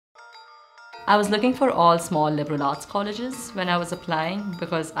I was looking for all small liberal arts colleges when I was applying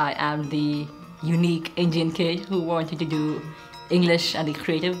because I am the unique Indian kid who wanted to do English and the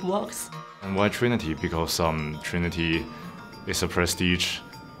creative works. And why Trinity? Because Trinity is a prestige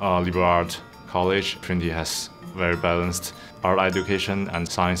liberal art college. Trinity has very balanced art education and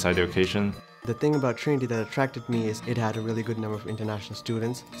science education. The thing about Trinity that attracted me is it had a really good number of international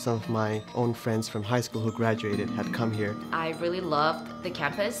students. Some of my own friends from high school who graduated had come here. I really loved the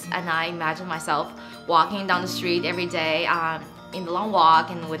campus, and I imagine myself walking down the street every day in the long walk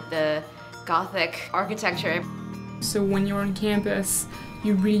and with the Gothic architecture. So when you're on campus,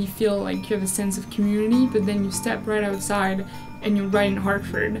 you really feel like you have a sense of community, but then you step right outside and you're right in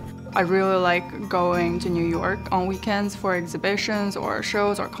Hartford. I really like going to New York on weekends for exhibitions or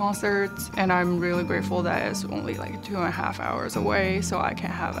shows or concerts, and I'm really grateful that it's only like 2.5 hours away, so I can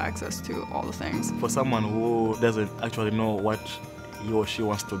have access to all the things. For someone who doesn't actually know what he or she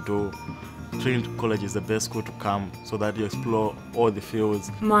wants to do, Trinity College is the best school to come so that you explore all the fields.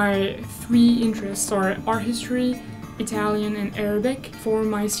 My 3 interests are art history, Italian, and Arabic. For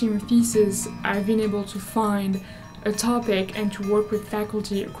my senior thesis, I've been able to find a topic and to work with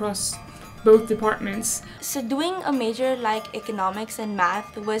faculty across both departments. So doing a major like economics and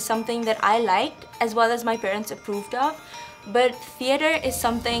math was something that I liked as well as my parents approved of. But theater is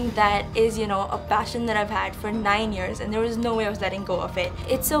something that is, a passion that I've had for 9 years, and there was no way I was letting go of it.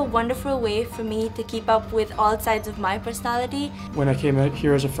 It's a wonderful way for me to keep up with all sides of my personality. When I came out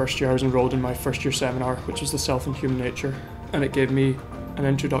here as a first year, I was enrolled in my first year seminar, which was the Self and Human Nature, and it gave me an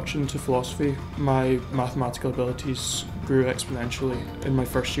introduction to philosophy. My mathematical abilities grew exponentially in my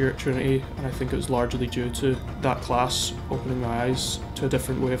first year at Trinity, and I think it was largely due to that class opening my eyes to a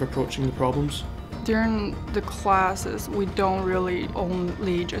different way of approaching the problems. During the classes, we don't really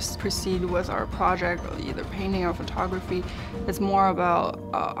only just proceed with our project, either painting or photography. It's more about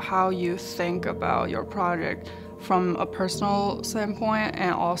how you think about your project from a personal standpoint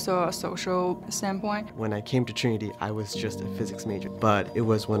and also a social standpoint. When I came to Trinity, I was just a physics major, but it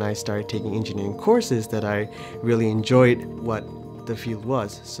was when I started taking engineering courses that I really enjoyed what the field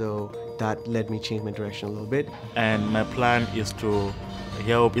was, so that led me to change my direction a little bit. And my plan is to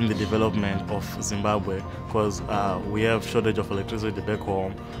help in the development of Zimbabwe because we have shortage of electricity back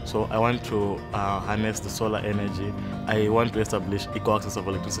home, so I want to harness the solar energy. I want to establish equal access of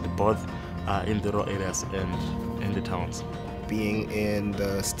electricity both in the rural areas and in the towns. Being in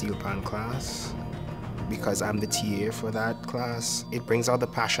the steel pan class, because I'm the TA for that class, it brings out the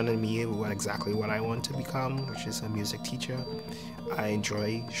passion in me exactly what I want to become, which is a music teacher. I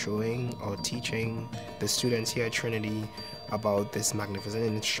enjoy showing or teaching the students here at Trinity about this magnificent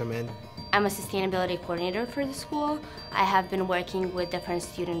instrument. I'm a sustainability coordinator for the school. I have been working with different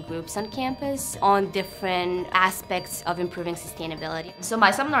student groups on campus on different aspects of improving sustainability. So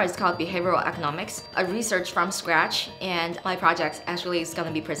my seminar is called Behavioral Economics, a research from scratch, and my project actually is going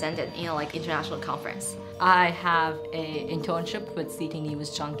to be presented in like international conference. I have an internship with Seating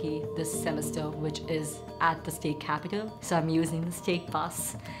News Junkie this semester, which is at the state capitol. So I'm using the state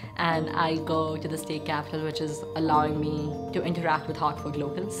bus, and I go to the state capitol, which is allowing me to interact with Hartford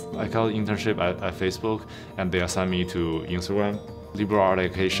locals. I got an internship at Facebook, and they assigned me to Instagram. Liberal art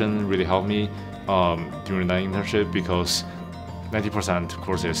education really helped me during that internship because 90%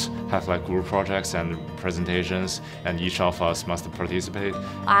 courses have like group projects and presentations, and each of us must participate.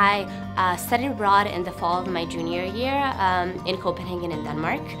 I studied abroad in the fall of my junior year in Copenhagen in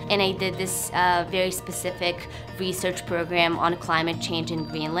Denmark, and I did this very specific research program on climate change in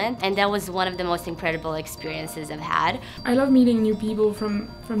Greenland, and that was one of the most incredible experiences I've had. I love meeting new people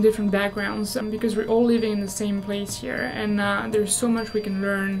from different backgrounds because we're all living in the same place here, and there's so much we can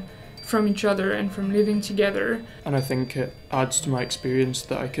learn from each other and from living together. And I think it adds to my experience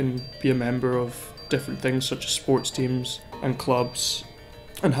that I can be a member of different things such as sports teams and clubs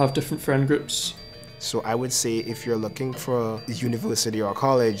and have different friend groups. So I would say if you're looking for a university or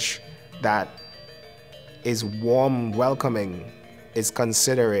college that is warm, welcoming, is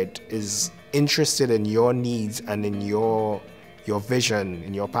considerate, is interested in your needs and in your vision,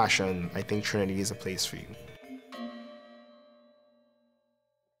 in your passion, I think Trinity is a place for you.